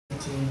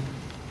13.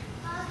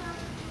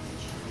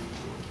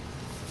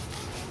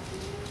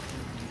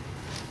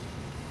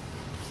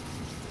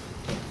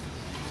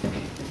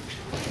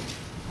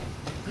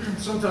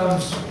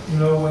 Sometimes,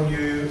 when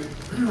you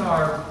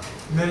are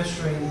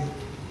ministering,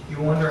 you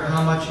wonder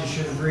how much you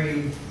should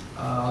read.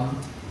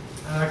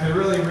 And I could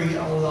really read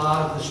a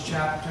lot of this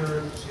chapter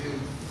to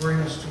bring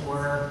us to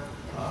where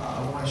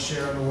I want to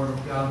share the Word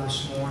of God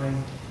this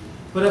morning.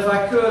 But if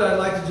I could, I'd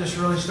like to just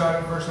really start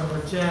at verse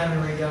number 10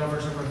 and read down to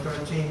verse number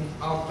 13.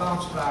 I'll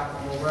bounce back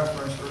and we'll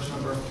reference verse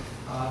number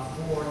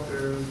 4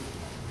 through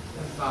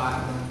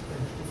 5 in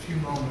a few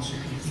moments. You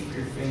can keep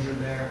your finger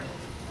there.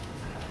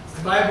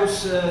 The Bible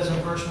says in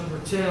verse number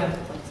 10,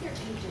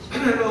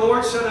 "And the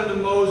Lord said unto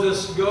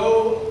Moses,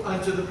 Go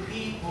unto the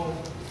people,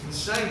 and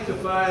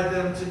sanctify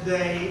them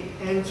today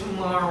and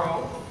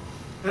tomorrow,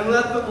 and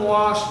let them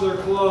wash their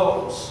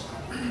clothes.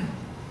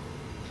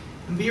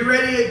 And be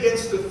ready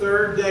against the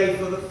third day,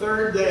 for the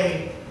third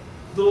day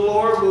the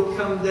Lord will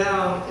come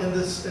down in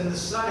the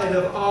sight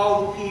of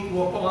all the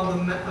people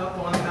upon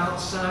Mount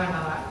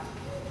Sinai.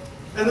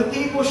 And the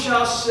people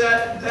shall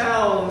set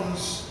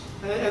bounds,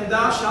 and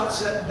thou shalt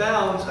set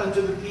bounds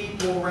unto the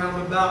people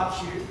round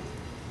about you."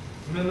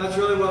 And that's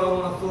really what I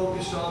want to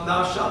focus on.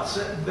 Thou shalt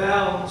set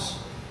bounds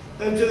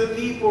unto the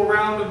people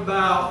round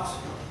about,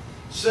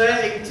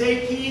 saying,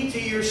 Take heed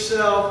to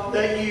yourself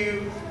that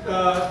you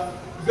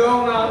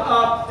go not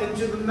up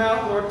into the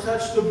mountain or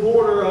touch the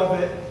border of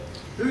it.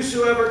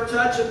 Whosoever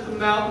toucheth the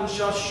mountain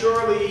shall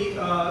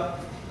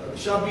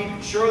be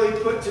surely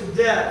put to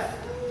death.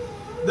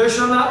 There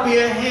shall not be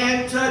a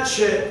hand touch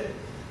it,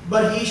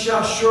 but he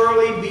shall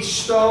surely be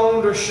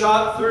stoned or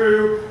shot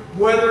through,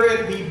 whether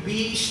it be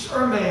beast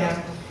or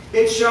man.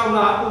 It shall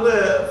not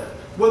live.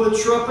 When the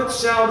trumpet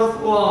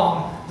soundeth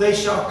long, they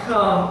shall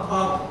come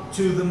up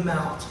to the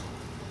mount.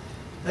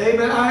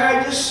 Amen.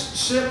 I just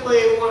simply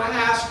want to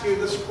ask you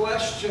this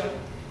question.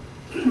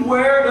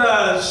 Where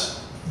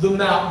does the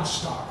mountain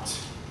start?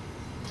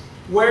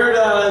 Where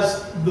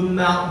does the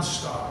mountain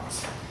start?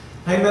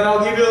 Amen.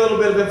 I'll give you a little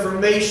bit of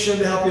information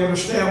to help you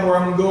understand where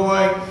I'm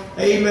going.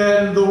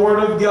 Amen. The Word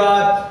of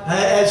God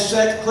has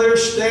set clear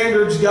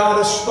standards. God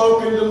has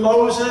spoken to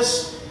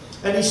Moses,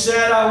 and He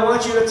said, I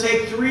want you to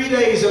take 3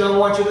 days and I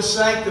want you to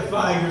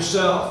sanctify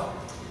yourself.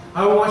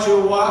 I want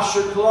you to wash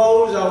your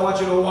clothes. I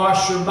want you to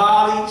wash your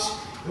bodies.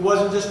 It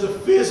wasn't just the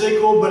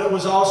physical, but it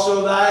was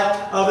also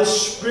that of the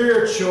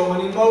spiritual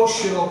and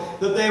emotional,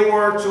 that they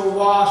were to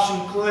wash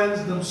and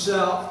cleanse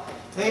themselves.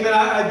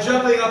 Amen.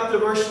 Jumping up to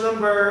verse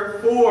number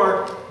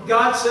 4,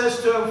 God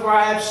says to him,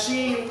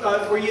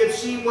 For ye have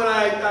seen what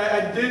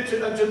I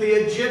did unto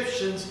the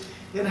Egyptians,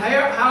 and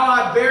how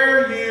I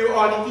bare you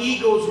on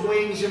eagle's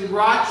wings and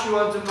brought you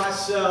unto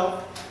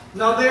myself.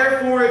 Now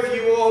therefore, if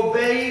you will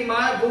obey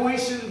my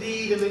voice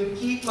indeed, and then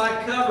keep my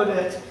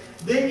covenant,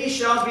 then ye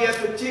shall be a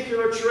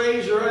particular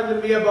treasure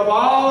unto me above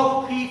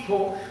all the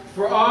people,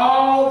 for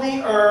all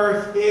the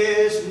earth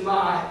is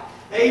mine.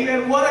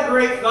 Amen. What a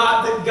great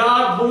thought that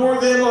God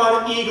bore them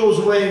on eagle's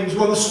wings.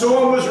 When the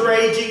storm was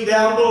raging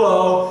down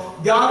below,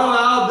 God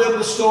allowed them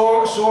to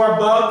soar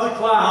above the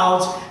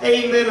clouds.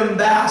 Amen. And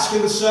bask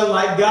in the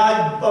sunlight.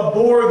 God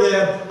bore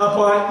them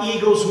upon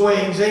eagle's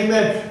wings.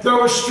 Amen. There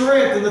was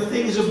strength in the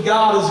things of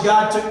God as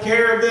God took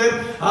care of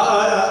them.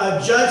 A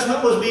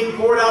judgment was being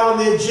poured out on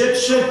the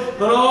Egyptian,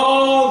 but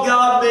all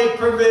God made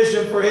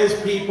provision for His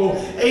people.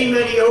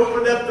 Amen. He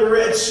opened up the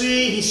Red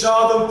Sea. He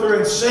saw them through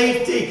in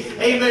safety.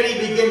 Amen.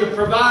 He began to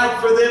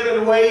provide for them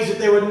in ways that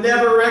they would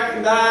never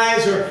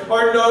recognize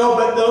or know,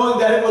 but knowing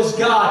that it was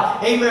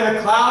God. Amen.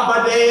 A cloud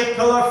by day, a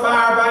pillar of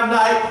fire by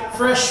night,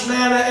 fresh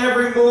manna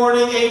every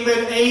morning.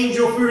 Amen.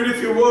 Angel food,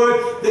 if you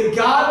would, that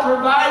God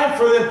provided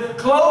for them.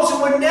 Clothes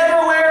that would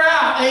never wear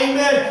out.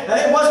 Amen.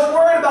 They wasn't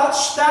worried about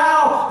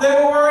style. They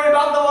were worried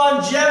about the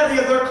longevity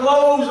of their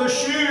clothes or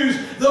shoes,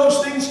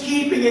 those things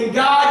keeping, and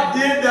God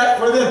did that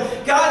for them.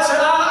 God said,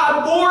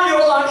 I bore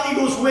you on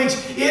eagle's wings.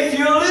 If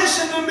you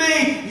listen to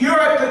me, you're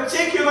a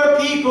particular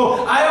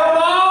people. I own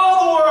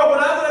all the world,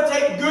 but I'm going to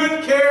take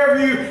good care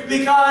of you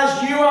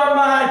because you are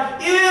mine.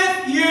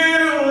 If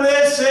you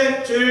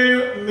listen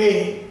to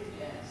me.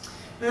 Yes.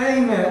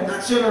 Amen.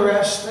 That's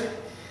interesting.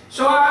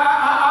 So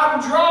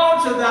I'm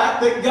drawn to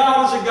that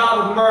God is a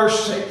God of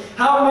mercy.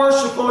 How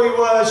merciful He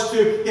was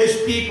to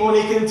His people, and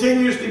He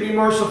continues to be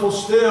merciful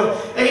still.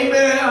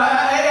 Amen.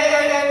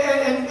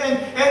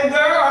 And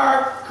there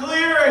are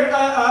clear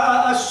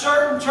and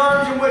certain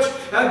terms in which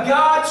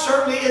God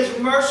certainly is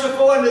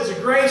merciful and His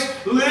grace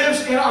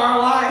lives in our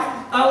life.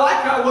 I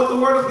like what the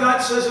Word of God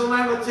says in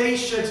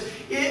Lamentations.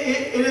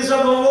 It is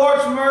of the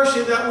Lord's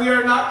mercy that we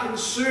are not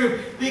consumed,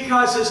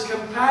 because His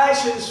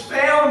compassions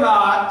fail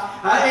not.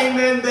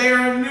 Amen. They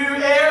are new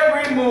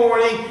every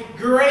morning.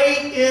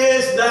 Great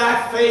is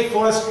thy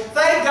faithfulness.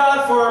 Thank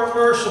God for a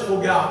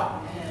merciful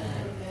God.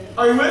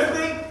 Are you with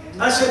me?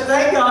 I said,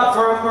 thank God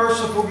for a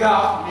merciful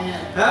God.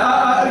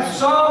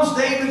 Psalms,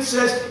 David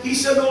says, he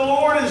said, the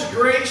Lord is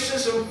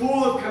gracious and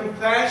full of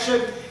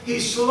compassion.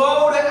 He's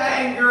slow to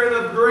anger and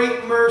of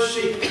great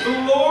mercy.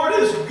 The Lord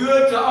is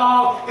good to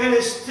all, and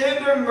His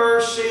tender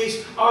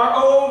mercies are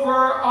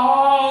over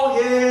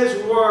all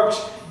His works.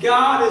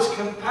 God is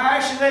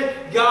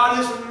compassionate. God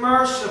is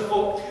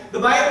merciful. The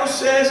Bible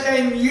says,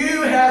 and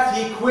you hath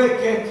He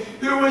quickened,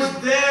 who was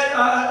dead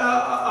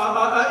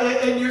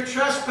in your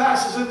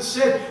trespasses and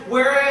sin,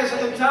 whereas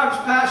in times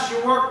past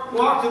you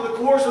walked in the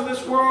course of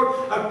this world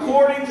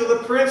according to the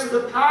prince of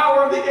the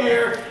power of the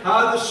air,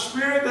 the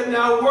spirit that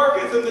now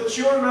worketh in the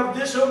children of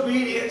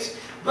disobedience.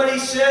 But he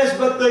says,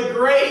 but the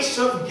grace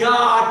of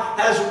God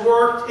has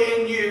worked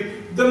in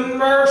you. The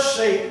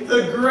mercy,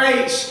 the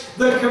grace,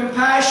 the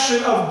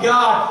compassion of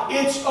God.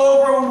 It's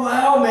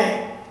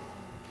overwhelming.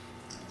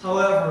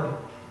 However,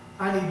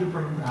 I need to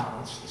bring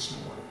balance this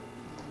morning.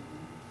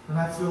 And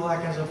I feel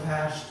like as a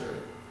pastor,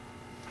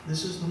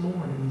 this is the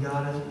morning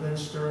God has been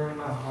stirring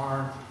my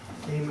heart,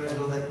 amen,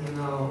 to let you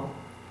know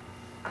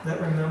that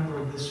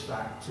remember this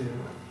fact too.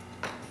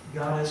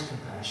 God is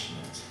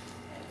compassionate.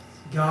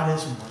 God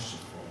is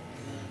merciful.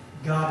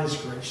 God is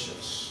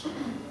gracious.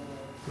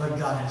 But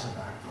God has a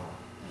backbone.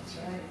 That's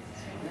right.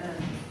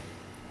 Amen.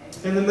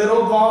 In the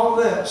middle of all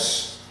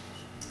this,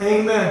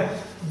 amen,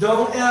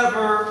 don't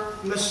ever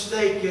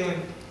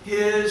mistaken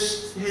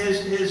His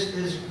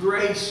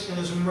grace and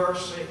His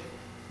mercy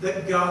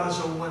that God is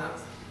a winner,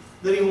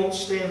 that He won't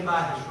stand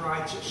by His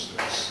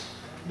righteousness.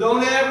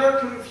 Don't ever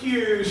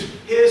confuse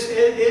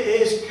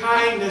His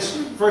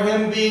kindness for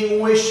Him being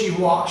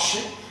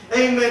wishy-washy.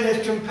 Amen.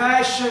 His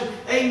compassion.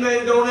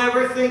 Amen. Don't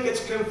ever think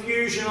it's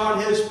confusion on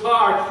His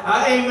part.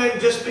 Amen.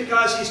 Just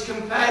because He's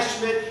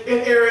compassionate in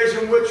areas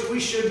in which we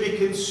should be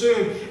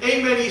consumed.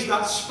 Amen. He's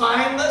not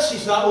spineless.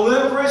 He's not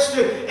limperous.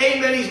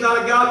 Amen. He's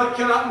not a God that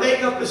cannot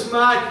make up His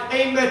mind.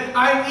 Amen.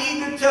 I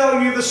need to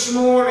tell you this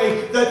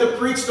morning that to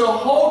preach the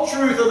whole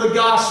truth of the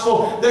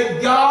gospel,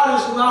 that God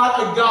is not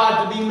a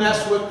God to be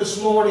messed with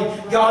this morning.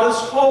 God is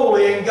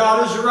holy and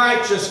God is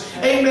righteous.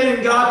 Amen.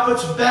 And God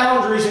puts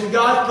boundaries and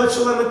God puts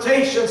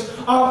limitations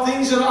on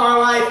things in our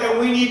life, and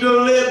we need to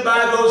live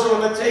by those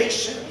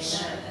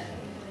limitations.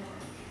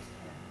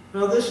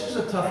 Now, this is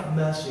a tough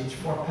message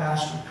for a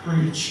pastor to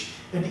preach.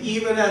 And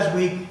even as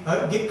we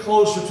get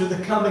closer to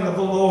the coming of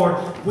the Lord,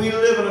 we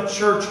live in a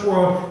church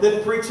world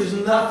that preaches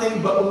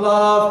nothing but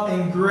love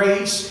and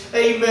grace.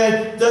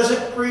 Amen.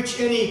 Doesn't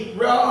preach any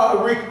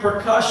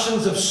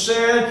repercussions of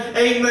sin.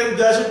 Amen.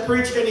 Doesn't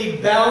preach any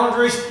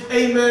boundaries.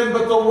 Amen.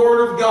 But the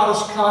Word of God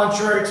is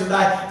contrary to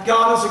that.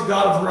 God is a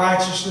God of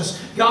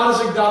righteousness. God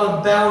is a God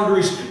of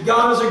boundaries.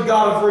 God is a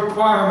God of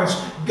requirements.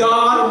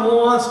 God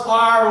wants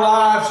our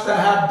lives to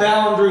have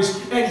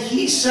boundaries, and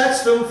He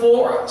sets them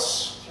for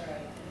us.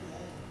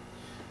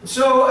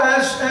 So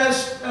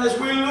as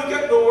we look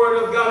at the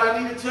Word of God,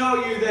 I need to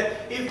tell you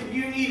that if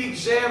you need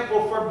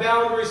example for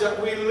boundaries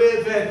that we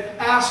live in,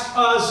 ask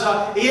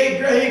Uzzah. He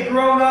had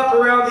grown up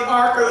around the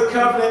Ark of the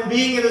Covenant,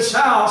 being in his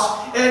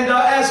house, and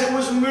as it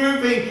was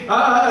moving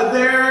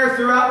there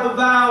throughout the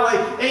valley,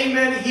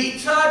 amen, he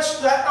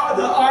touched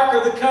the Ark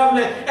of the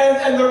Covenant,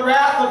 and the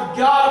wrath of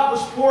God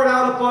was poured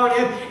out upon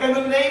him, and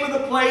the name of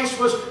the place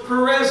was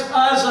Perez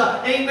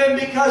Uzzah, amen,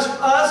 because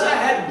Uzzah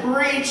had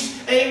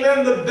breached,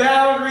 amen, the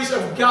boundaries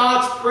of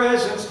God's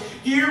presence.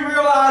 Do you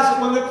realize that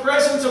when the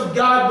presence of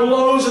God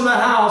blows in the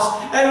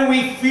house and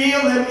we feel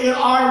Him in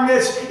our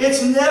midst,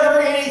 it's never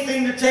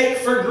anything to take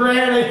for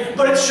granted,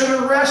 but it should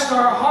arrest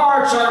our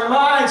hearts, our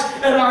minds,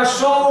 and our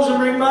souls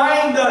and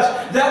remind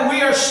us that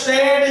we are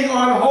standing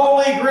on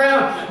holy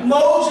ground.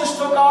 Moses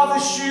took off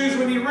his shoes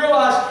when he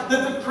realized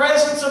that the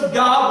presence of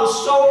God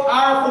was so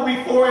powerful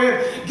before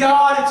him.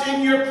 God, it's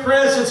in your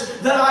presence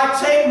that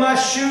I take my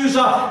shoes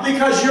off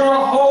because you're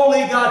a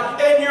holy God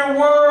and you're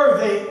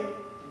worthy.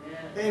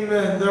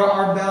 Amen. There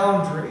are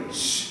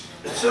boundaries.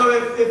 So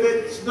if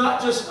it's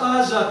not just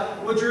Uzzah,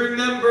 would you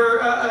remember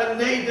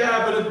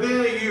Nadab and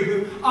Abihu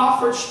who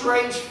offered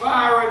strange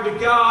fire unto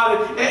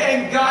God,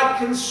 and God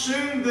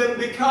consumed them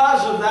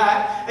because of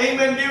that?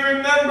 Amen. Do you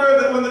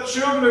remember that when the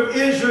children of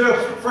Israel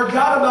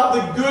forgot about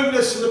the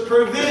goodness and the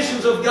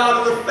provisions of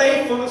God and the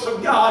faithfulness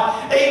of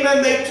God,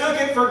 amen, they took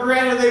it for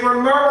granted. They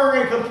were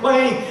murmuring and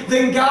complaining.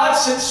 Then God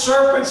sent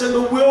serpents in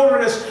the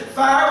wilderness,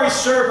 fiery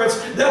serpents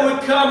that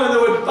would come and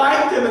that would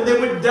bite them and they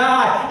would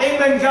die.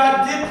 Amen.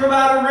 God did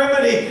provide a remedy.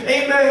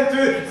 Amen.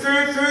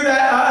 Through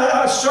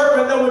that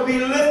serpent that would be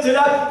lifted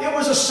up. It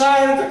was a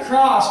sign of the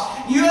cross.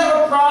 You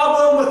have a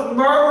problem with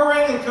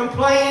murmuring and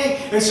complaining.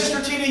 And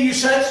Sister Tina, you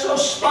said it so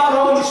spot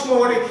on this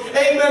morning.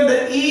 Amen.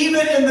 That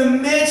even in the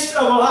midst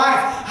of life,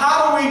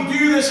 how do we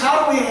do this?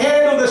 How do we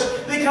handle this?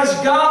 Because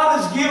God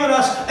has given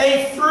us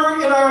a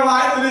fruit in our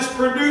life that is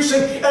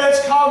producing, and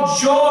it's called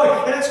joy,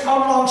 and it's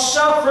called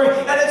long-suffering,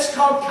 and it's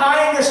called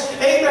kindness.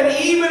 Amen.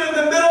 Even in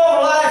the middle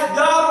of life,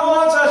 God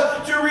wants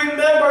us to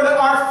remember that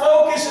our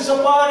focus is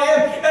upon Him,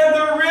 and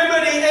the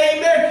remedy,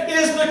 amen,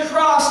 is the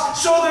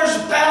cross. So there's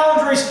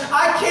boundaries.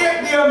 I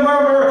can't be a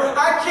murmurer.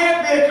 I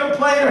can't be a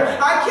complainer.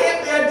 I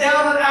can't be a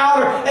down and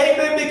outer.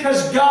 Amen.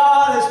 Because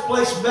God has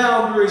placed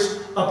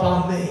boundaries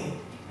upon me.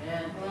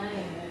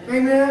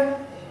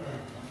 Amen.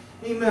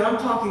 Amen. I'm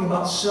talking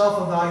about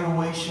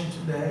self-evaluation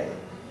today.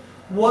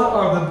 What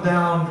are the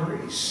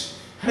boundaries?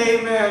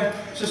 Amen.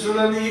 Sister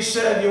Linda, you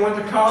said you went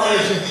to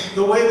college and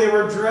the way they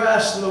were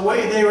dressed and the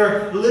way they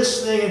were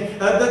listening.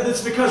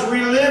 That's because we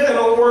live in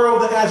a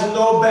world that has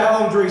no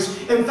boundaries.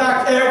 In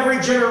fact,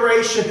 every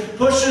generation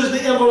pushes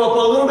the envelope a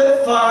little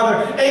bit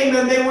farther.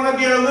 Amen. They want to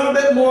be a little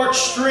bit more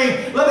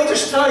extreme. Let me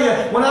just tell you,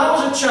 when I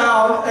was a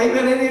child,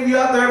 amen, any of you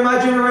out there in my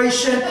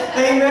generation,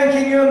 amen,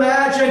 can you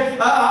imagine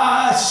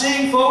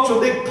seeing folks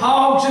with big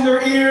pogs in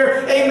their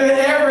ear, amen,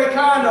 every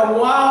kind of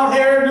wild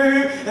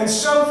hairdo, and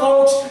some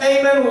folks,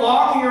 amen,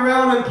 walking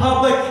around in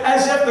public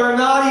as if they're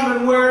not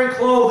even wearing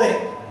clothing.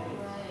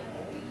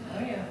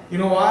 You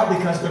know why?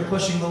 Because they're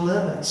pushing the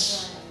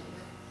limits.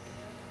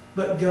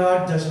 But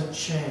God doesn't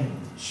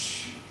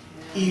change,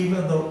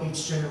 even though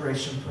each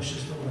generation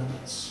pushes the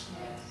limits.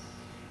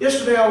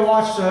 Yesterday I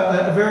watched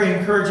a very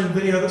encouraging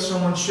video that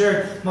someone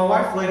shared. My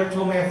wife later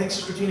told me, I think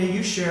Sister Tina,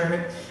 you shared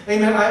it.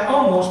 Amen. I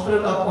almost put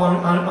it up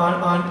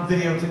on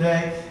video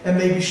today, and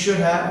maybe should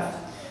have.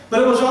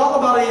 But it was all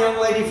about a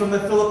young lady from the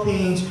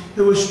Philippines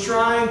who was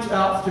trying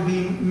out to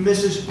be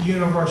Mrs.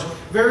 Universe.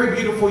 Very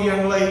beautiful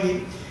young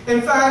lady.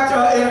 In fact,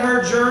 in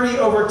her journey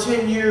over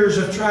 10 years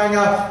of trying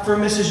out for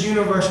Mrs.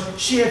 Universe,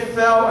 she had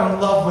fell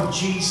in love with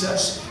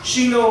Jesus.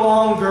 She no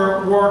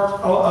longer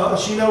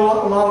she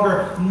no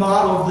longer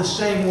modeled the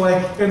same way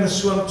in the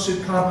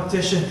swimsuit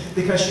competition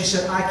because she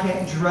said, I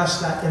can't dress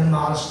that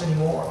immodest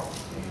anymore.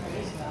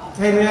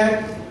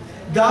 Amen.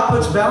 God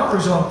puts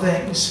boundaries on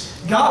things.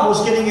 God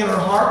was getting in her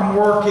heart and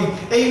working.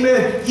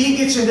 Amen. He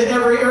gets into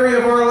every area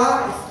of our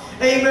life.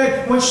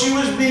 Amen. When she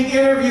was being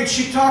interviewed,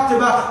 she talked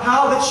about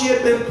how that she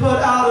had been put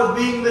out of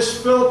being Miss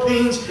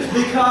Philippines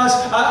because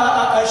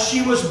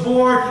she was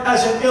born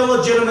as an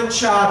illegitimate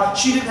child.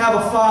 She didn't have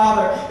a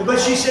father.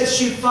 But she said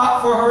she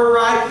fought for her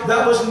right.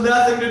 That was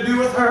nothing to do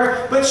with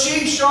her. But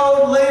she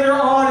showed later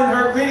on in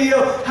her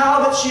video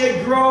how that she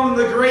had grown in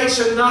the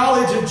grace and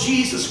knowledge of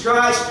Jesus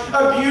Christ.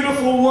 A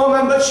beautiful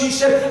woman. But she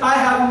said, I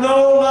have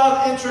no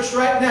love interest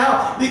right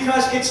now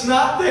because it's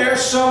not there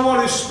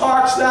someone who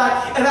sparks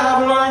that. And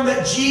I've learned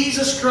that Jesus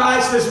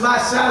Christ is my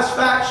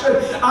satisfaction.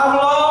 I've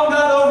long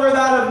got over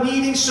that of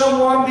needing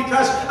someone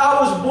because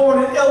I was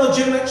born an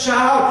illegitimate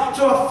child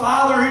to a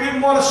father who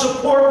didn't want to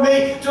support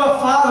me, to a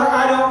father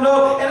I don't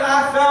know, and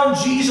I found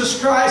Jesus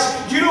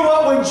Christ. Do you know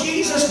what? When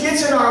Jesus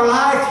gets in our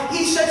life,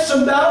 He sets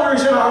some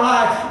boundaries in our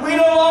life. We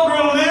no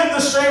longer live the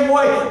same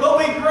way, but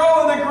we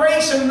grow in the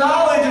grace and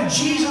knowledge of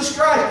Jesus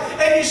Christ.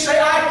 And you say,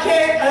 I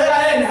can't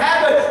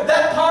inhabit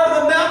that part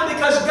of the mountain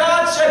because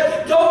God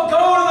said, don't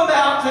go to the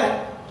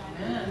mountain.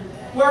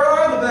 Where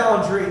are the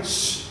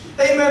boundaries?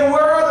 Amen.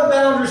 Where are the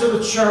boundaries of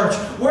the church?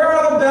 Where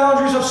are the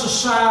boundaries of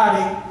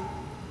society?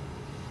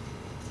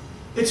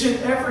 It's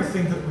in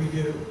everything that we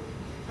do.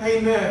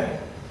 Amen.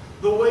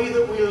 The way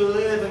that we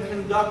live and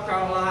conduct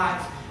our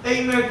life.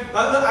 Amen.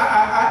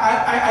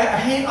 I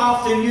hate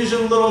often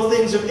using little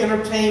things of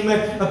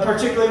entertainment,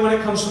 particularly when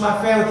it comes to my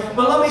family.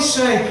 But let me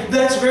say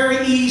that it's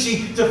very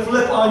easy to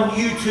flip on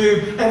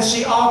YouTube and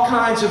see all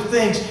kinds of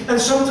things. And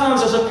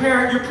sometimes as a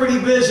parent, you're pretty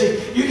busy.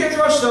 You can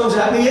throw stones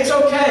at me. It's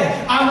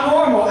okay. I'm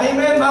normal.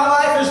 Amen. My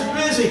life is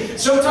busy.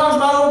 Sometimes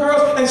my little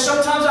girls, and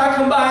sometimes I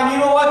come by and you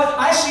know what?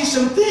 I see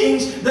some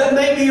things that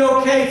may be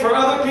okay for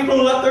other people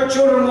to let their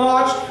children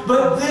watch,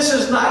 but this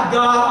is not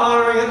God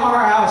honoring in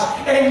our house.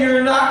 And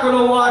you're not going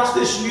to watch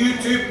this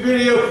YouTube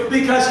video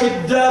because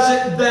it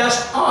doesn't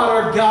best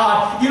honor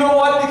God. You know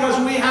what? Because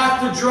we have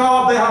to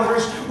draw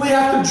boundaries. We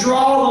have to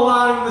draw the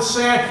line in the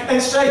sand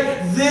and say,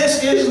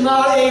 this is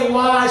not a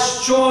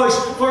wise choice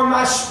for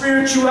my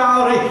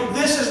spirituality.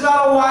 This is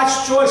not a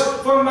wise choice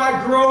for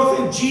my growth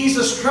in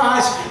Jesus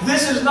Christ.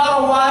 This is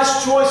not a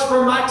wise choice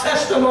for my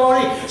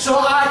testimony. So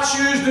I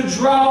choose to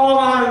draw a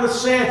line in the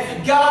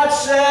sand. God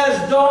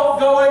says, don't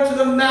go into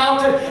the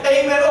mountain,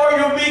 amen, or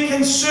you'll be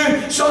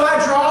consumed. So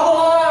I draw the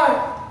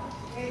line.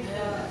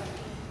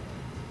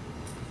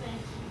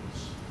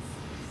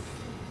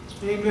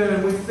 Amen.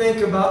 And we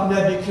think about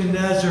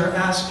Nebuchadnezzar.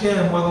 Ask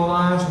him where the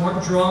lines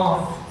weren't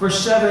drawn. For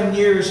 7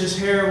 years his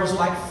hair was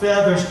like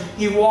feathers.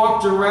 He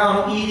walked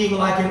around eating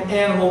like an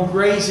animal,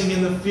 grazing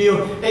in the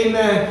field.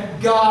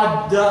 Amen.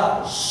 God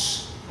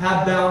does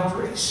have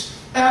boundaries.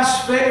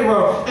 Ask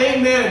Pharaoh,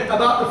 amen,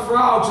 about the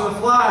frogs and the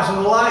flies and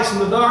the lice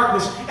and the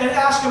darkness. And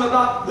ask him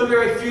about the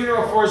very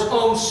funeral for his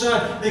own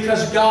son,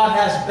 because God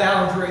has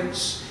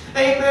boundaries.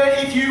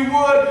 Amen. If you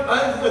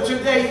would,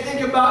 today,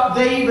 think about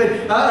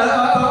David.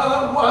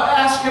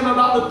 Ask him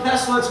about the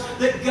pestilence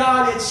that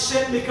God had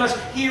sent because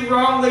he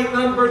wrongly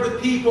numbered the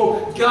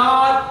people.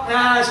 God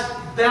has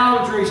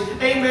boundaries.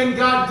 Amen.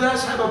 God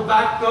does have a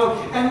backbone.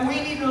 And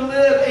we need to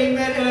live,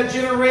 amen, in a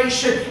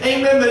generation,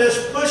 amen, that is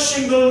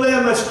pushing the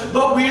limits.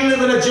 But we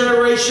live in a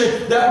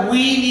generation that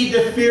we need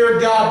to fear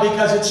God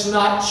because it's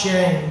not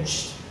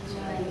changed.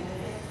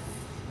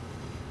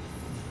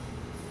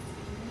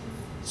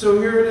 So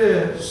here it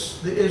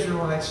is, the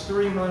Israelites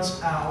 3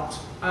 months out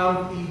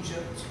of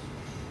Egypt.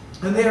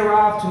 And they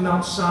arrive to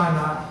Mount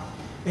Sinai,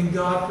 and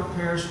God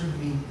prepares to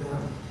meet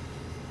them.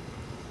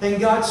 And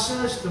God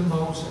says to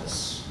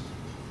Moses,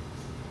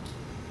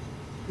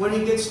 when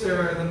he gets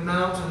there, the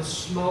mountain is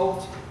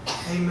smoked,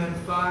 amen,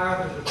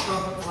 fire, there's a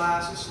trumpet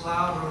blast, it's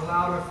louder and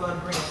louder,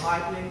 thundering and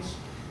lightnings,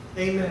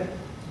 amen.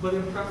 But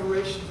in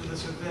preparation to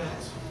this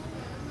event,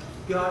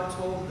 God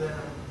told them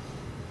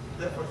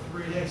that for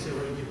 3 days they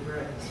were to get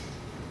ready.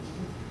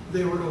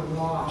 They were to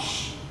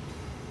wash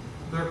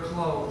their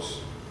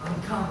clothes.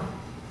 I'm coming.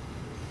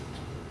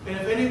 And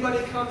if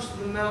anybody comes to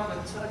the mountain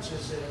and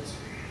touches it,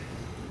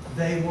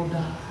 they will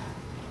die.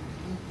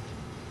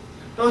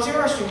 Now it's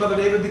interesting, Brother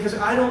David, because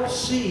I don't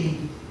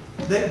see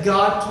that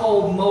God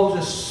told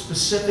Moses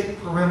specific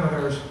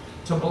perimeters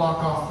to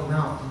block off the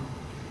mountain.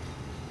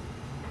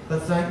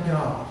 But thank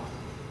God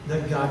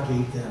that God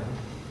gave them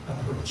a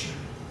preacher.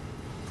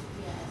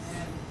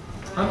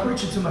 I'm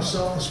preaching to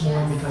myself this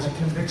morning because it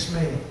convicts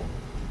me.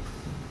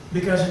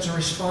 Because it's a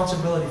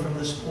responsibility from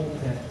this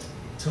pulpit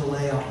to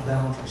lay out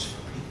boundaries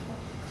for people.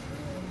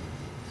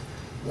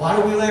 Why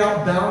do we lay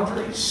out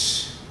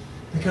boundaries?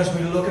 Because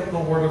we look at the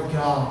Word of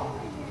God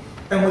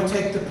and we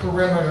take the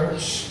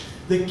perimeters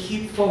that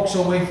keep folks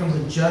away from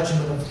the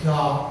judgment of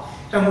God.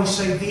 And we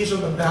say, these are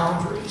the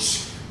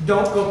boundaries.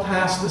 Don't go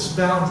past this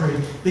boundary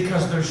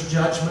because there's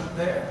judgment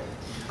there.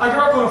 I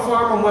grew up on a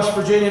farm in West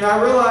Virginia, and I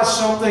realized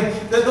something,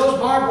 that those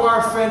barbed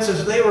wire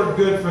fences, they were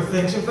good for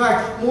things. In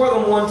fact, more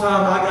than one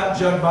time I got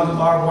jugged by the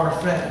barbed wire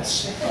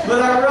fence.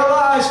 But I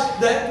realized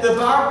that the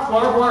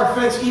barbed wire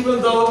fence, even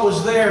though it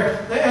was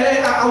there,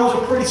 I was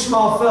a pretty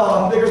small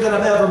fellow. I'm bigger than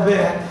I've ever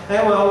been.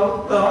 And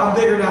well, I'm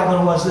bigger now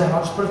than I was then.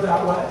 I'll just put it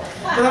that way.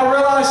 But I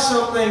realized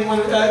something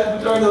when,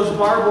 during those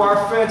barbed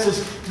wire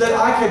fences, that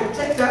I could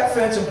take that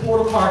fence and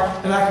pull it apart,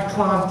 and I could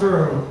climb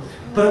through.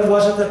 But it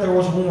wasn't that there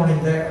was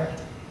warning there.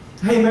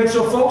 Amen.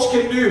 So folks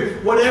can do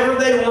whatever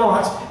they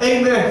want.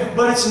 Amen.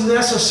 But it's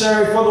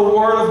necessary for the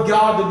Word of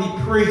God to be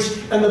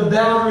preached and the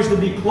boundaries to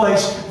be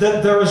placed,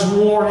 that there is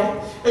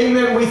warning.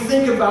 Amen. We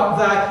think about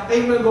that.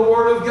 Amen. The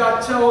Word of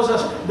God tells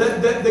us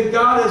that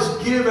God has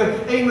given,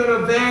 amen,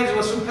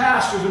 evangelists and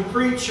pastors and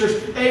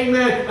preachers,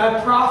 amen,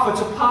 and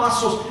prophets,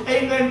 apostles,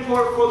 amen,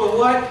 for the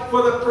what?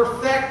 For the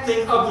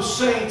perfecting of the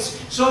saints,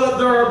 so that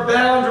there are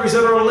boundaries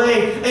that are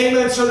laid,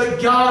 amen, so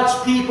that God's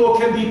people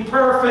can be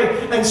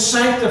perfect and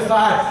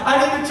sanctified.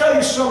 I need to tell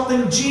you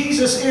something.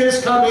 Jesus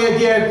is coming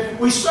again.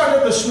 We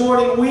started this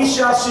morning, we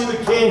shall see the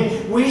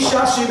King. We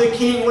shall see the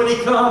King when He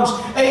comes.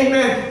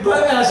 Amen.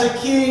 But as a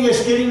King is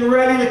getting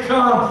ready to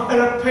come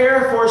and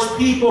appear for His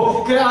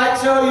people, can I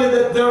tell you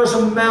that there is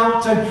a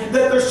mountain,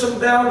 that there's some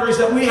boundaries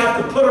that we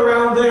have to put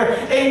around there.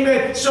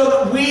 Amen. So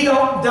that we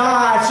don't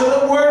die, so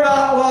that we're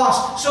not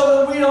lost, so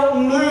that we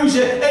don't lose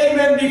it.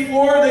 Amen.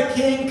 Before the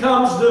King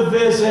comes to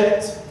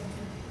visit.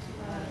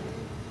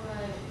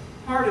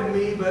 Pardon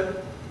me,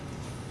 but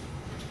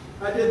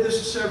I did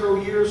this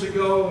several years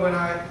ago when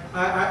I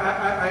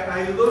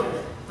looked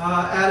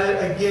at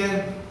it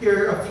again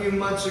here a few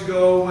months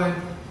ago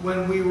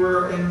when we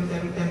were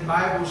in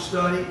Bible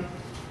study.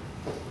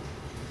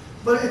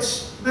 But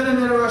it's been an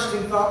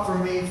interesting thought for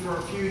me for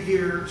a few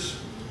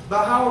years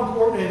about how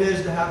important it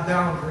is to have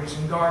boundaries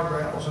and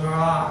guardrails in our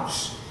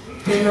lives.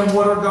 And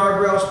what are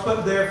guardrails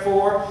put there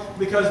for?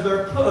 Because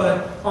they're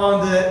put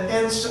on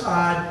the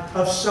inside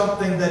of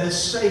something that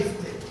is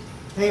safety.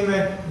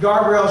 Amen.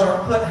 Guardrails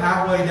aren't put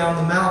halfway down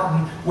the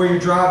mountain where you're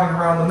driving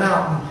around the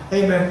mountain.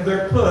 Amen.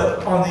 They're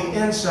put on the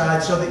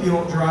inside so that you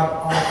don't drive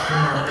off the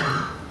mountain.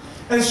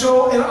 And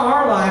so in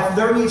our life,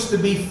 there needs to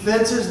be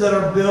fences that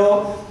are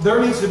built. There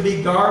needs to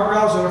be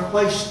guardrails that are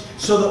placed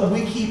so that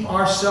we keep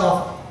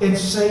ourselves in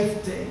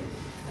safety.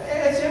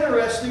 It's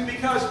interesting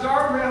because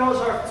guardrails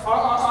are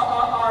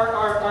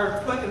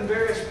put in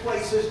various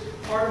places.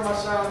 Part of my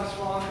sound is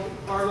falling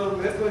apart a little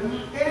bit. But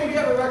any of you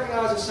ever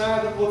recognize a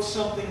sign that looks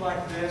something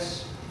like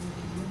this?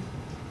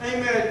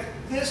 Amen.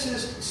 This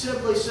is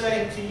simply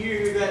saying to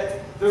you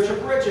that there's a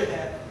bridge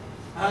ahead.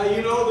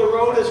 You know the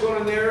road is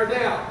going to narrow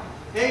down.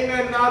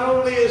 Amen. Not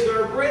only is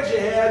there a bridge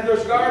ahead,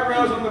 there's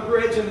guardrails on the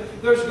bridge and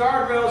there's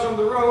guardrails on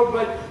the road,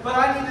 but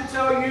I need to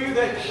tell you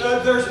that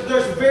there's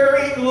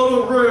very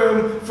little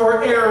room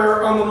for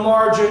error on the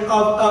margin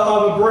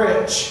of a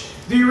bridge.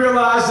 Do you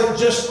realize that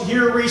just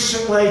here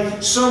recently,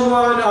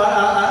 someone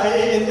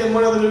in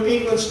one of the New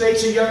England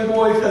states, a young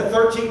boy,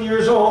 13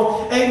 years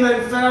old,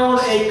 amen,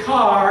 found a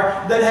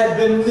car that had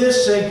been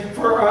missing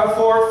for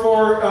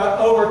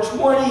over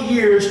 20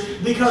 years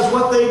because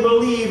what they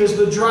believe is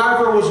the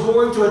driver was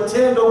going to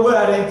attend a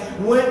wedding,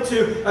 went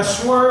to a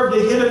swerve to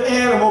hit an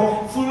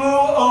animal, flew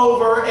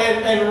over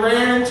and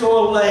ran into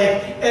a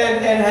lake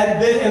and had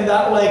been in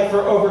that lake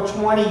for over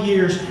 20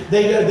 years.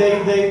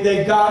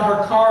 They got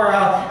her car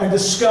out and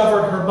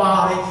discovered her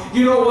body.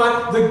 You know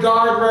what? The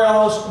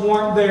guardrails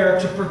weren't there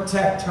to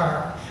protect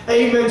her.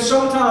 Amen.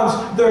 Sometimes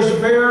there's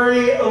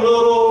very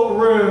little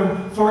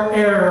room for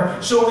error.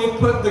 So we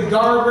put the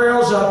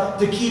guardrails up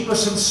to keep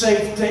us in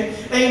safety.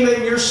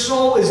 Amen. Your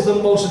soul is the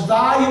most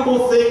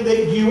valuable thing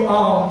that you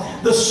own.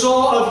 The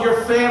soul of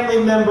your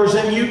family members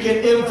that you can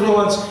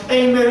influence,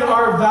 amen,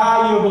 are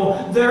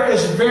valuable. There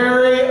is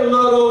very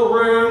little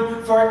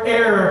room for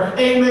error.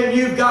 Amen.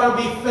 You've got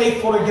to be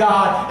faithful to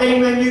God.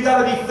 Amen. You've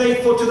got to be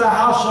faithful to the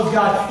house of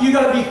God. You've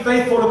got to be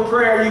faithful to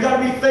prayer. You've got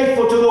to be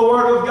faithful to the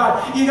Word of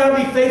God. You've got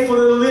to be faithful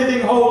to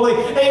living holy.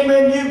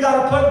 Amen. You've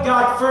got to put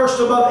God first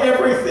above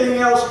everything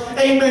else.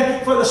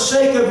 Amen. For the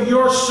sake of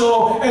your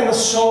soul and the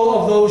soul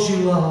of those you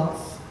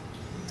love.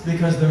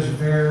 Because there's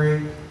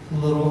very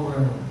little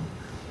room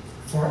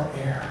for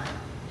error.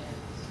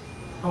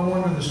 I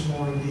wonder this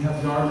morning, do you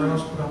have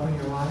guardrails put up in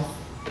your life?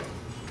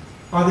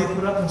 Are they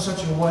put up in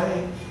such a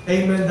way,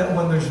 amen, that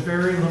when there's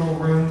very little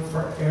room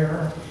for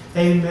error,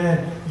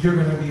 amen, you're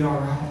going to be all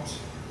right?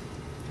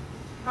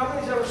 How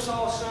many's ever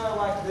saw a sign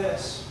like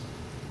this?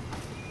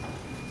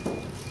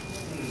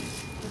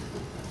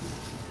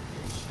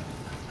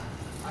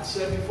 I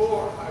said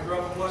before, I grew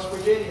up in West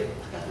Virginia.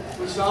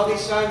 We saw these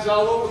signs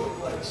all over the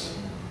place.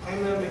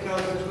 Amen,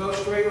 because there's no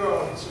straight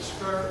road, it's just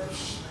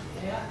curves.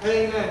 Yeah.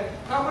 Amen.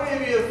 How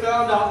many of you have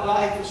found out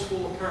life is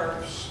full of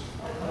curves?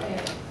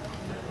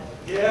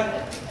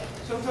 Yeah?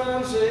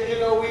 Sometimes, you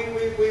know,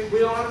 we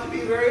don't have to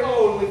be very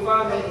old. We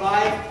find that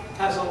life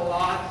has a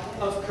lot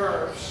of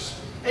curves.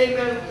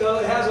 Amen.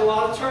 It has a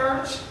lot of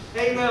turns.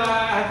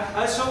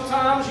 Amen.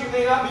 Sometimes you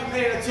may not be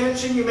paying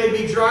attention. You may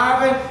be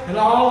driving, and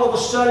all of a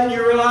sudden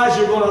you realize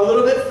you're going a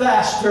little bit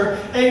faster,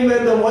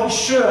 amen, than what you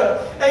should.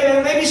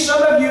 Amen. Maybe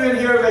some of you in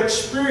here have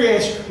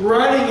experienced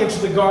running into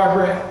the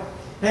guardrail.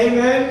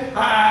 Amen.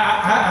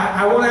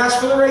 I won't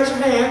ask for the raise of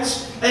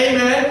hands.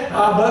 Amen.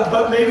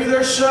 But maybe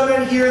there's some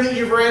in here that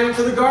you've ran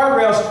into the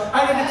guardrails.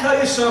 I need to tell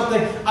you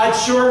something. I'd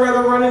sure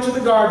rather run into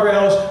the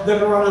guardrails than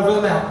to run over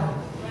the mountain.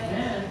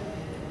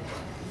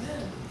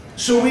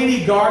 So we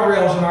need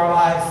guardrails in our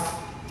life.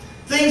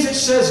 Things that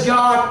says,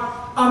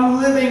 God, I'm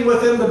living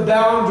within the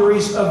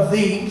boundaries of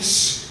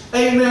these.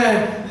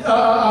 Amen.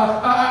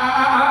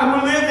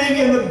 I'm living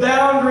in the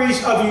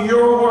boundaries of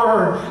your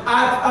word.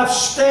 I've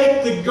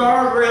staked the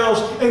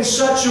guardrails in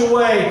such a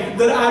way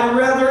that I'd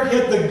rather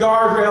hit the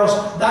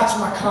guardrails. That's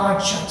my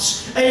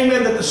conscience.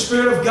 Amen. That the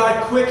Spirit of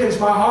God quickens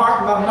my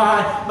heart, my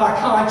mind, my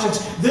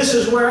conscience. This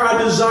is where I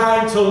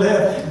designed to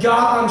live.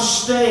 God, I'm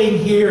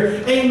staying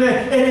here.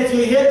 Amen. And if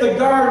you hit the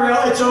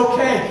guardrail, it's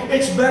okay.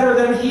 It's better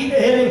than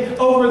hitting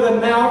over the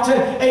mountain.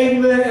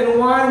 Amen. And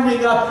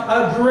winding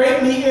up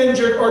greatly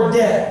injured or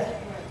dead.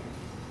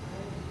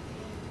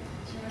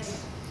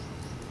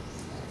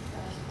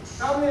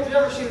 How many have you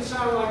ever seen a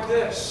sign like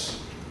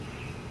this?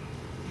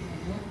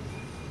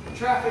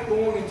 Traffic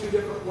going in two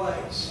different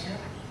ways.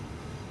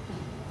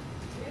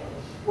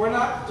 We're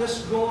not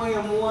just going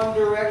in one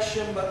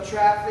direction, but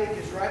traffic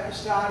is right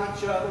beside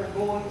each other,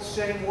 going the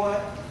same way.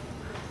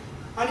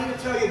 I need to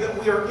tell you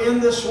that we are in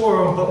this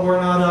world, but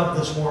we're not of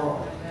this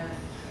world.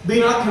 Be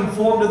not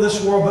conformed to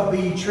this world, but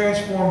be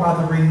transformed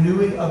by the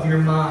renewing of your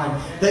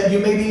mind, that you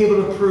may be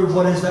able to prove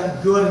what is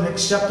that good and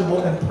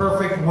acceptable and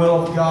perfect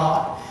will of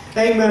God.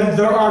 Amen.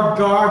 There are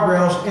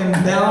guardrails and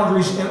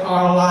boundaries in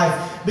our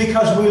life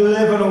because we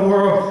live in a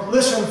world.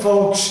 Listen,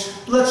 folks.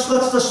 Let's do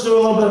a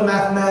little bit of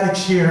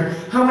mathematics here.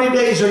 How many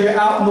days are you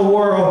out in the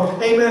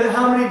world? Amen.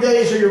 How many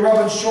days are you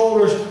rubbing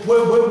shoulders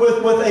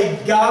with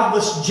a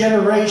godless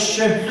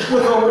generation,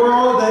 with a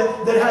world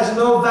that has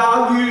no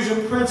values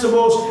and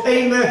principles,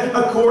 amen,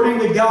 according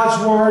to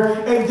God's Word?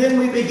 And then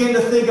we begin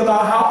to think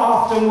about how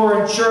often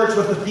we're in church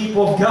with the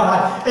people of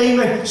God.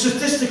 Amen.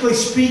 Statistically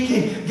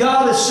speaking,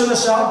 God has sent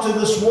us out to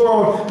this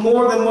world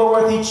more than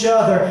we're with each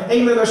other.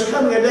 Amen. There's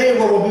coming a day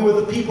where we'll be with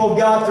the people of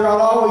God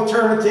throughout all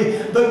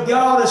eternity. But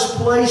God has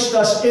placed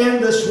us in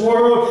this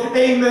world.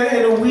 Amen.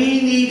 And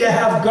we need to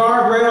have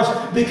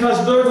guardrails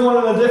because they're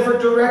going in a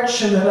different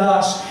direction than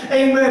us.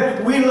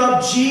 Amen. We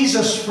love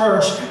Jesus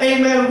first.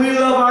 Amen. We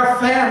love our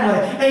family.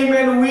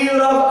 Amen. We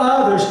love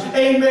others.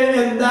 Amen.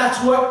 And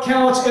that's what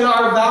counts in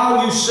our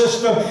value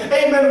system.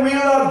 Amen. We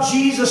love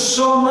Jesus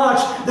so much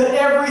that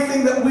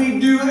everything that we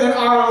do in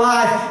our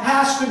life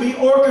has to be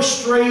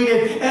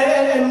orchestrated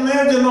and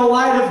lived in the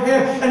light of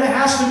Him. And it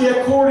has to be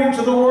according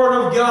to the Word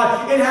of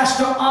God. It has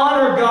to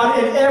honor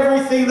God in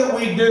everything that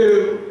we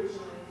do.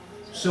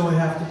 So we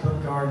have to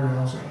put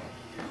guardrails up.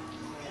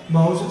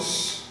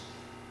 Moses,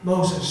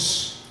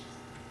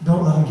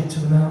 don't let them get to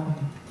the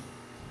mountain.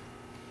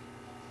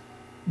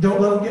 Don't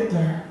let them get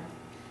there.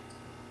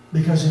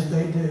 Because if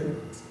they do,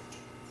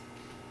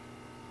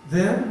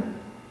 them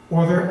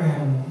or their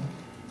animal,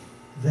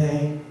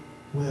 they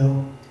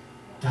will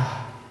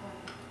die.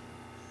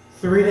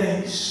 3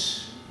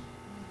 days,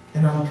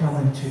 and I'm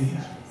coming to you.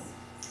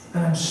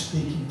 And I'm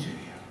speaking to you.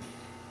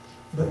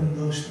 But in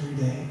those 3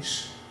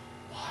 days,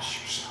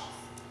 wash yourself.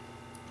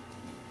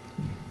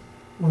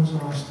 When's the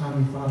last time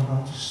you thought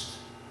about just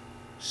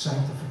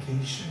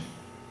sanctification?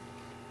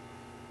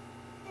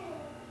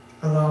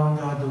 Allowing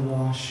God to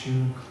wash you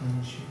and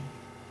cleanse you.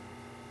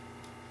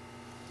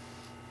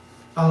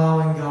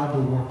 Allowing God to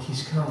work.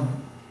 He's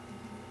coming.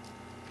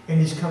 And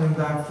He's coming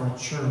back for a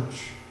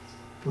church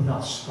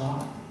without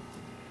spot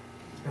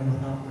and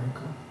without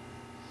wrinkle.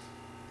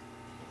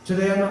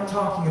 Today I'm not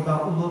talking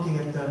about looking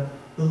at the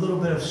little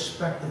bit of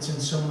speck that's in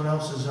someone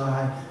else's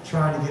eye,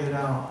 trying to get it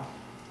out.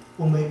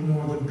 We'll make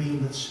more of the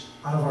beam that's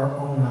out of our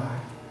own eye.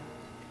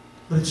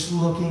 But it's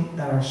looking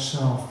at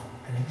ourselves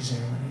and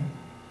examining.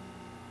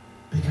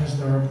 Because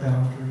there are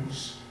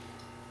boundaries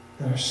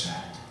that are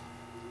set.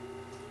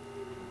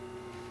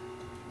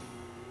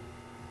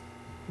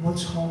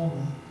 What's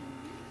holy?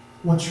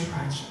 What's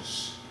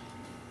righteous?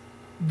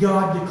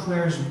 God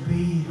declares,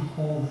 be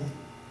holy,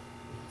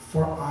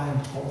 for I am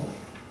holy.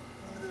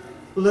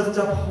 Lift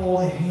up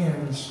holy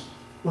hands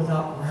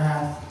without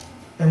wrath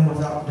and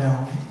without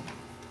doubting.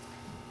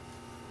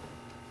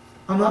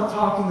 I'm not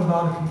talking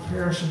about a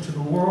comparison to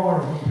the world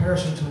or a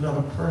comparison to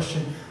another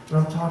person, but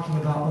I'm talking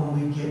about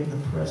when we get in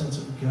the presence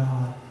of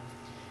God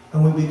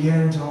and we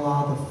begin to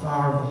allow the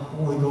fire of the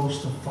Holy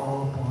Ghost to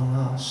fall upon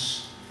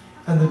us,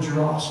 and the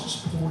dross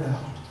is poured out,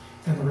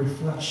 and the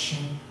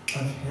reflection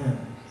of Him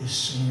is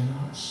seen in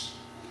us.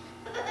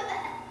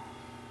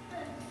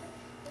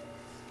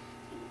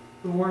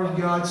 The Word of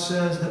God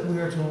says that we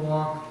are to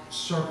walk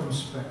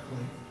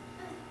circumspectly,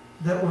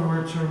 that we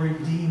were to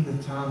redeem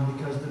the time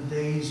because the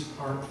days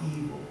are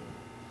evil.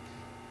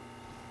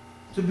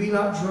 To be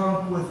not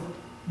drunk with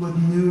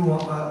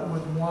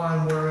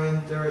wine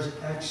wherein there is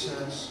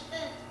excess,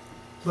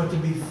 but to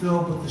be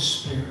filled with the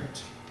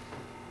Spirit.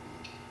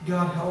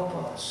 God, help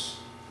us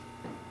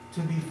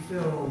to be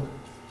filled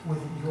with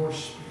your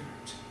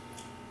Spirit,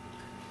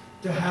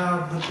 to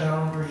have the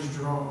boundaries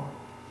drawn.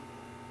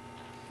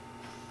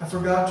 I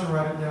forgot to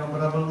write it down,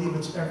 but I believe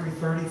it's every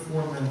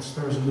 34 minutes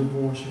there's a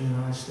divorce in the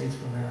United States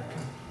of America.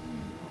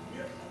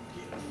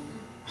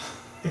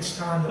 It's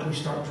time that we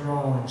start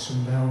drawing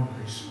some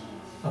boundaries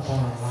upon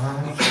our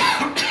lives,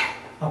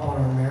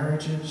 upon our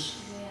marriages,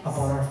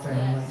 upon our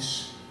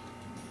families.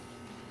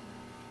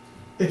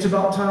 It's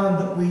about time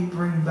that we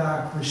bring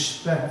back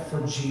respect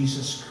for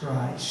Jesus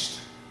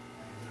Christ,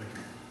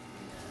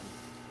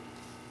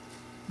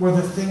 where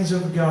the things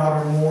of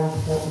God are more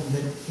important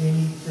than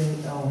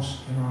anything else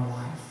in our life.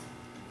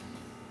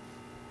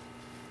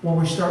 Where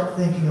we start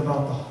thinking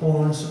about the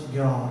holiness of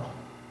God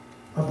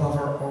above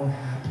our own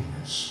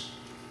happiness.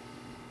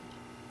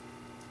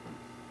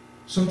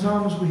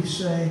 Sometimes we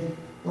say,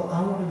 well,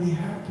 I want to be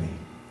happy.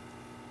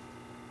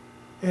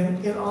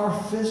 And in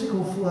our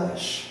physical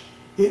flesh,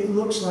 it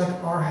looks like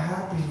our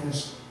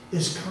happiness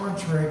is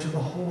contrary to the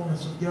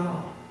holiness of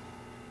God.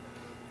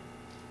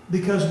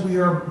 Because we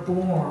are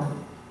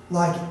born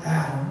like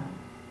Adam.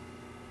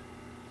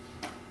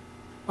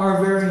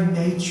 Our very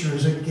nature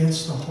is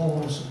against the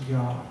holiness of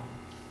God.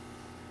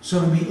 So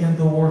to be in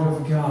the Word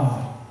of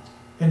God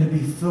and to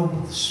be filled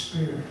with the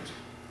Spirit,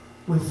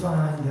 we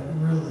find that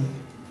really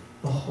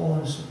the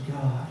holiness of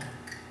God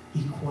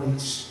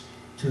equates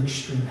to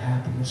extreme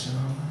happiness in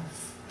our life.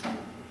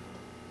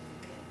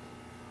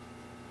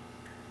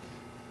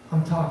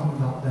 I'm talking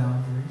about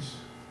boundaries.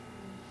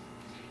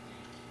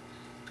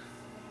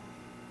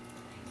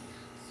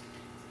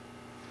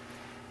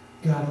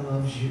 God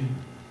loves you.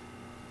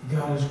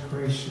 God is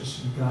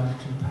gracious, and God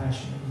is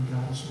compassionate, and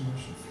God is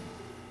merciful.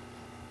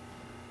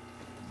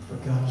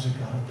 But God is a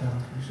God of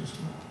boundaries as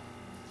well.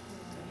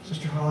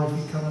 Sister Holly, if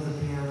you come to the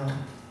piano,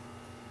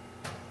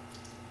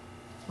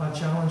 my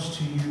challenge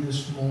to you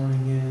this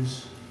morning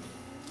is,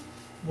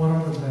 what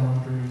are the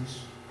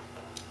boundaries?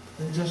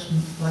 And just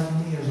like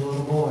me as a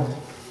little boy,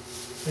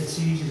 it's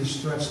easy to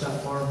stretch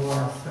that barbed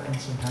wire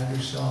fence and have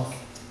yourself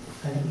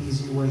an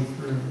easy way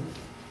through.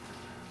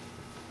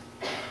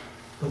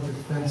 But the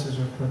fences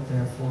are put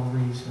there for a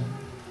reason.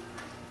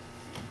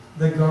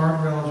 The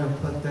guardrails are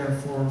put there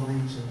for a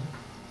reason.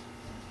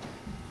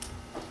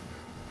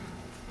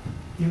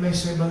 You may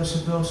say, Brother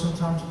Saville,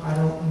 sometimes I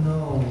don't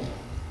know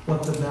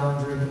what the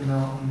boundary of the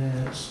mountain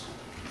is.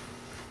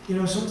 You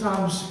know,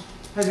 sometimes,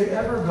 have you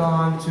ever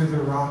gone to the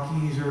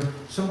Rockies, or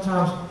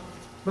sometimes,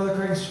 Brother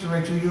Craig and Sister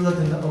Rachel, you lived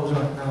in the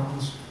Ozark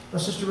Mountains. But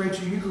Sister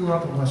Rachel, you grew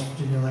up in West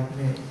Virginia like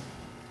me.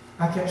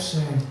 I kept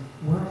saying,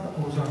 where are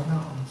the Ozark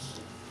Mountains?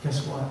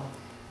 Guess what?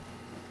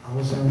 I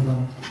was in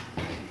them.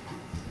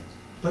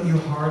 But you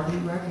hardly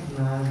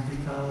recognize,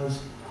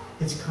 because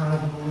it's kind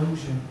of an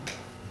illusion.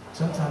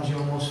 Sometimes you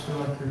almost feel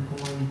like you're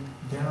going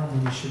down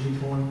when you should be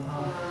going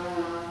up.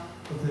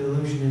 But the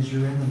illusion is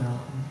you're in the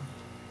mountain.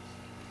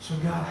 So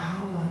God, how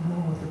do I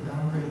know what the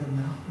boundary of the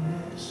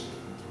mountain is?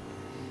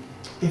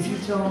 If you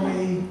tell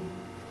me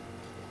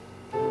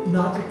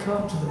not to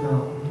come to the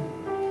mountain,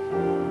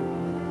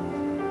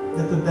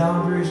 that the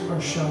boundaries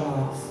are shut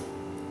off,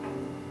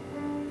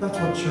 that's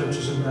what church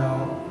is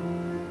about.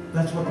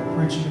 That's what the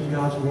preaching of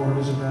God's Word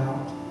is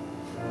about.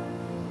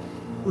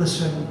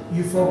 Listen,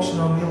 you folks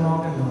know me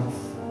long enough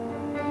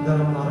that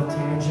I'm not a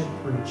tangent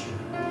preacher.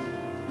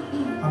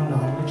 I'm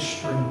not an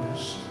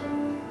extremist.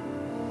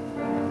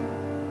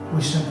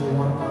 We simply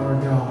want to honor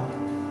God.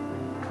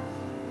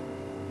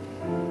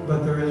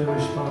 But there is a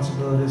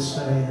responsibility to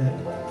say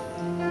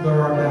that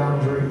there are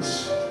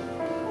boundaries.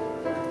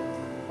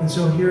 And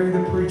so hearing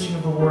the preaching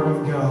of the Word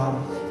of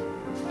God,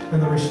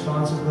 And the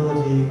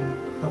responsibility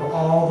of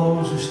all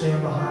those who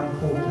stand behind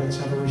pulpits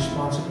have a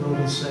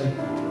responsibility to say,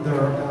 there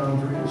are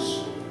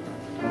boundaries.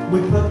 We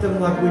put them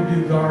like we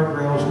do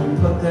guardrails. We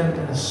put them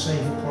in a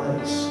safe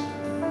place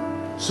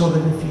so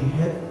that if you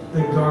hit the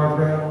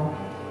guardrail,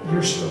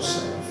 you're still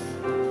safe.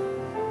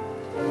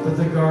 But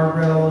the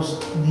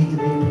guardrails need to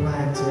be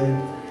planted.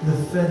 The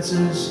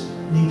fences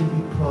need to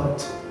be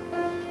put.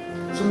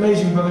 It's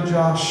amazing, Brother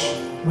Josh.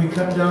 We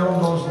cut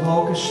down those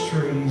locust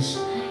trees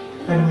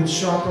and we'd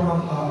sharpen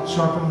them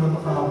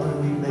up, and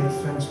we'd make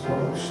fence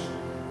posts.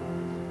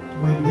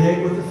 We'd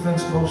dig with the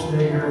fence post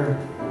digger,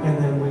 and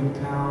then we'd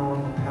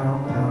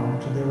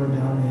pound till they were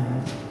down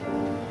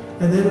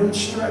in. And then we'd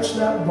stretch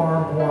that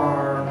barbed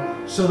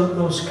wire so that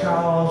those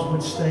cows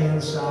would stay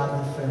inside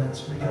the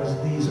fence, because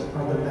these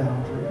are the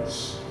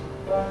boundaries.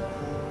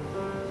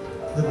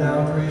 The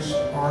boundaries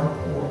are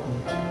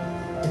important.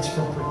 It's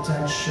for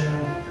protection.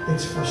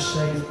 It's for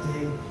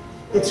safety.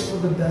 It's for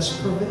the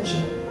best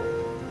provision.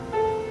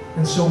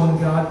 And so when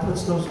God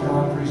puts those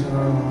boundaries in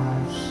our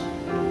lives,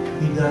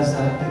 He does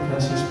that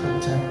because He's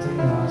protecting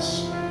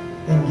us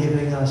and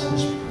giving us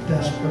His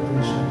best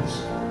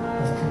provisions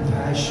of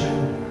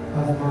compassion,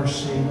 of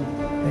mercy,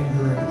 and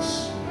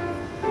grace.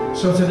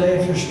 So today,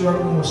 if you're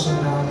struggling with some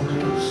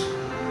boundaries,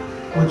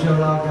 would you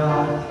allow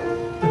God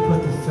to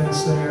put the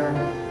fence there?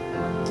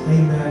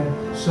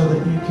 Amen. So that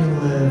you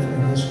can live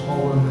in His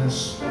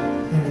holiness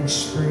and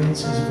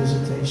experience His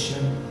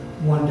visitation.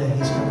 One day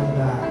He's coming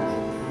back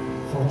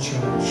for a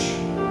church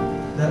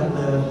that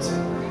lived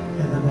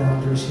in the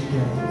boundaries He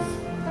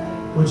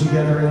gave. Would you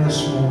gather in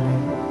this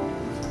morning?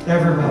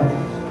 Everybody,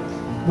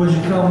 would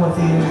you come with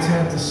the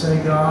intent to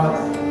say, God,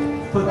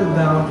 put the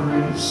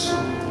boundaries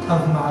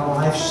of my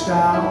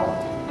lifestyle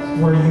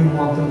where you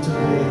want them to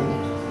be.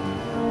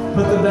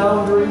 Put the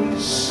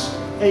boundaries,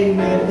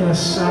 amen, in a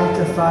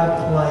sanctified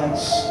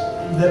place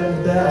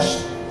that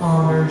best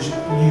honors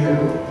you.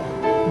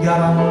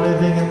 God, I'm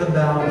living in the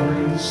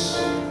boundaries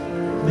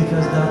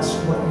because that's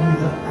what you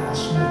have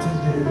asked me to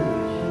do.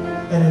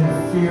 And in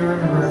fear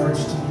and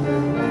reverence to you,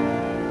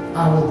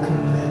 I will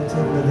commit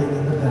to living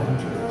in the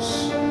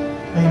boundaries.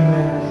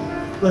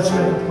 Amen. Let's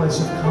make a place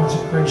of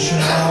consecration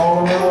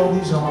all around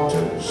these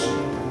altars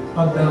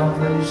of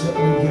boundaries that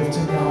we give to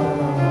God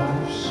in our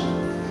lives.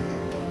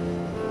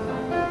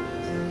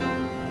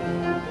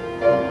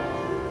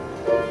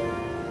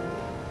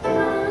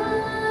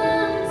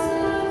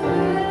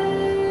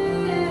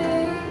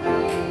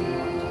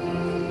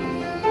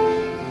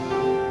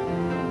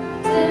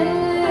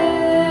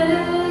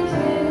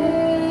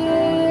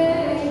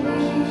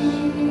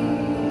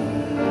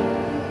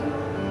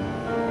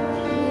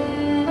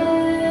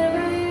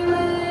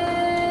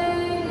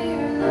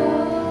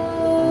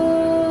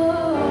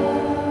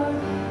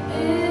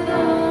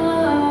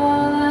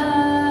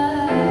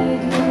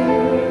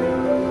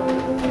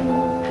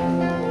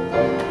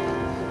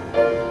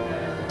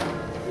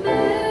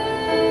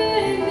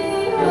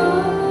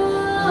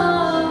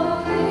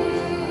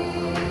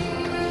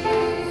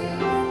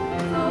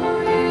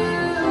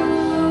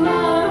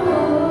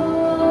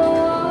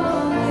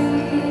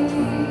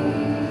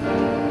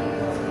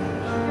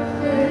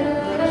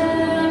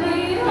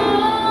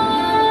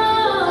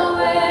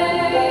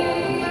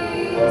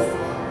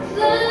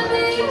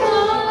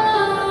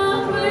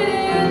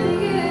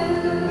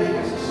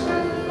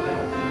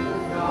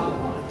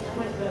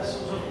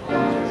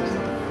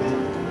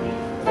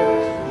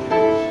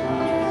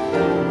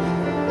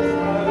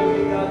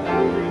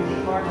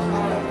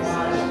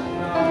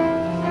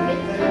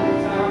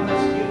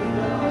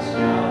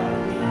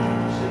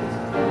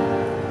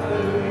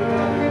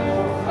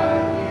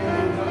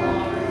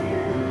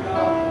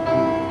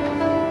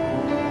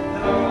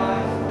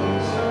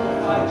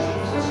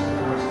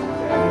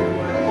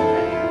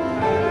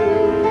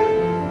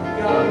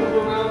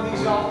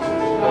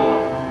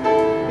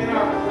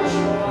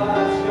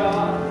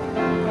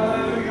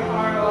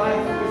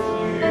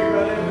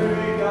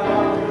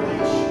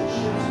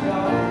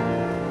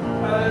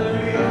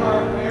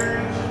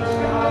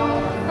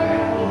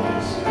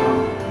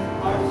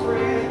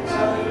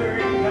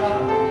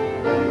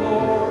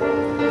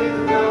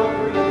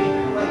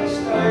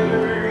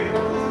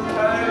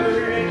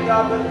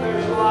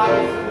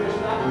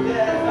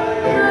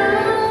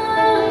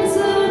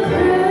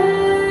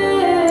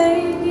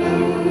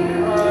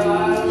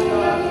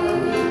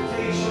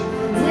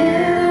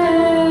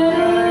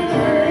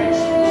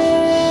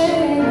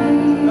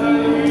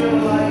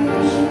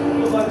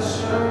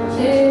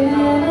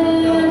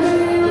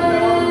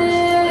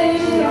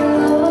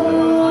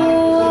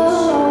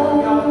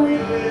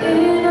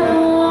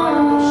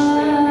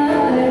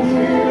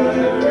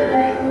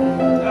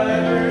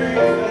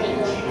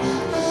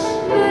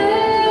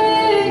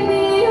 Make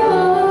me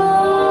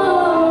whole.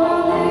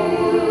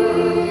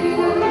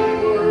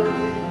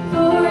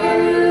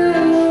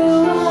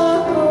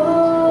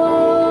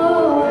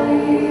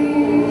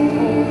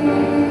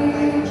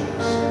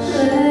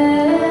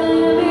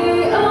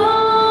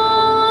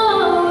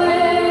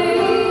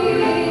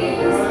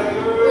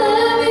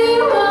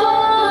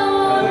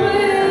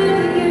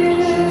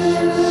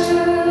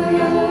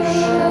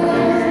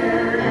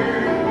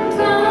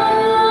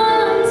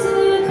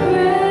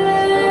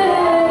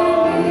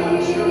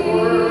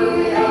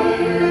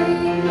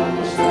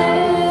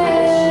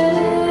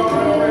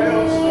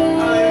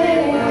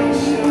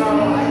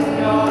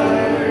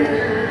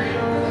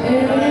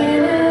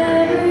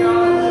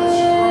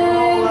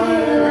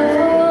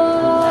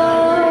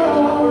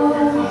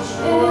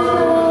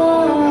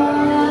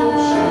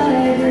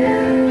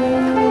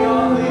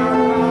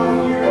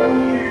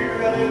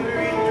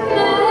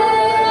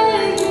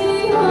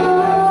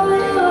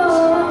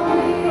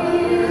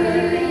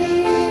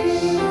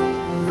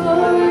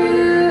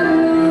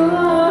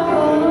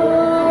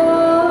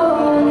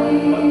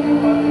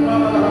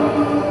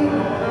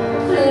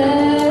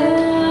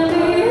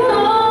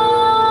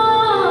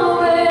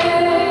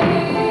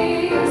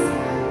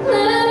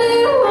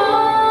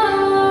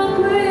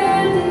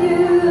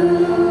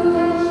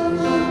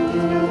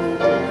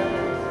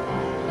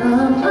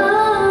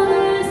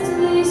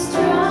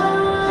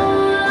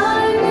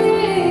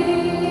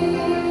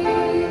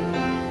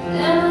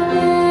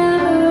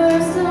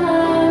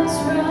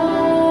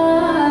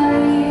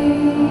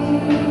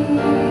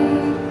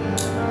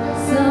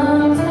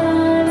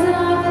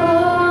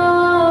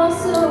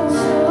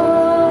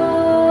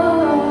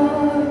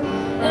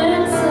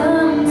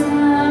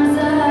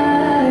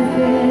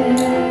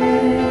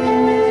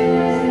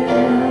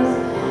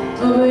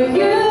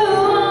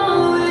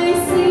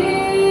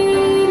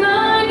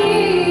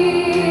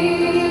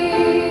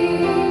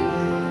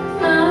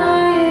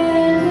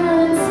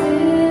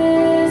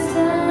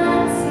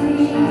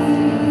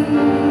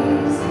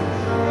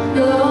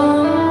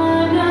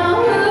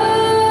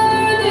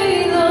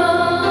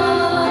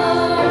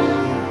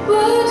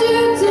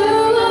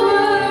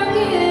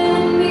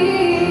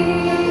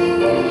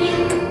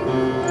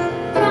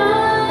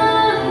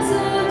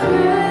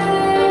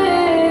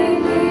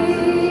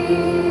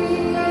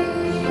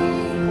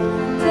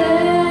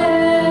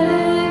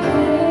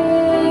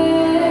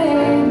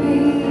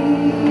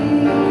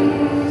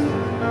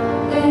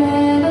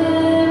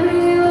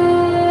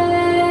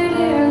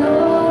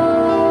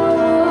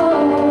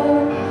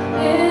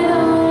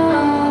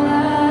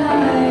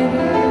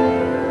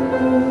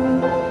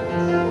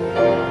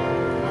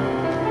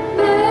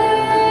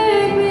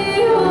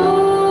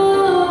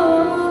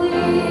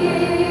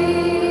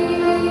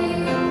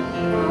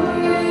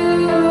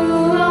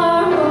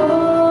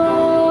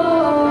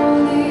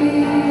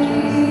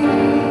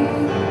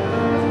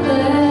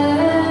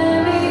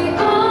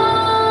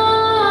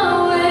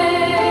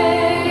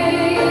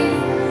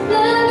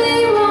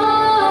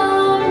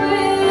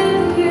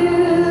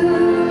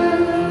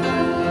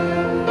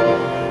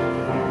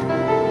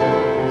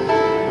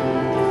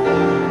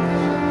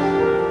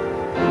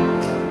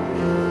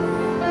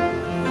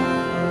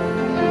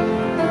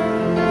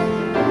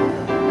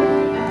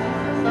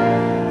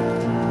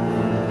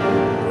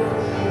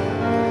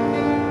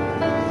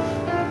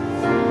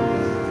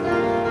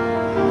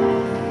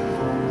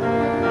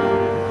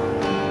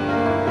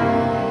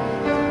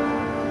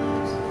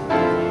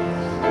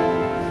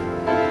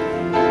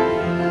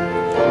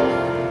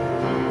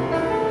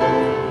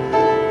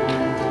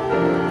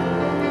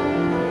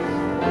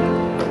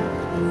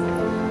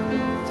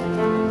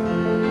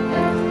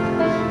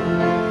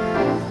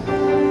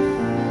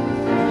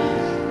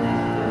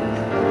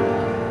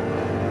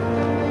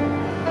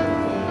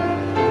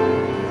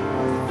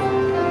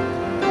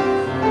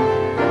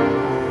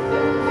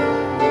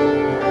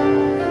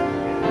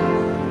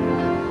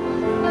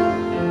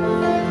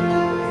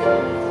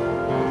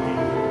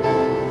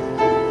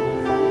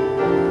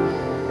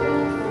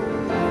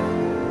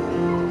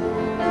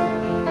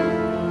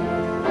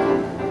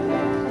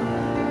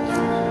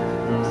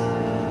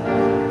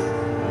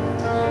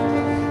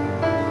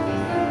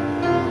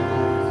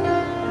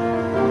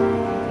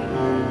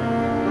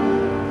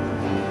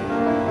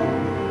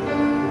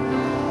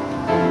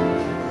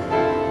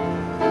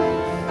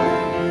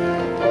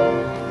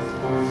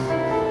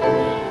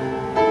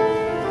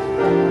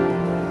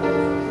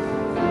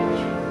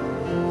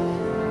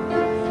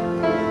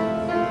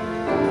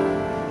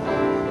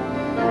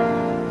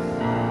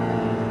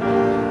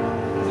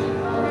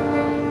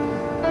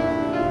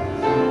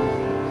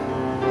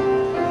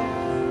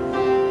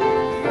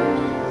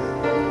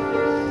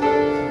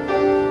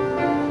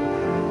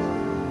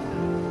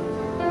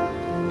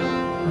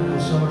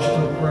 some are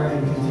still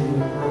praying, continue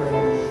to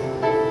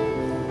pray.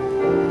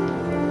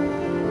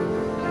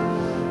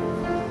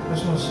 I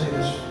just want to say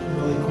this.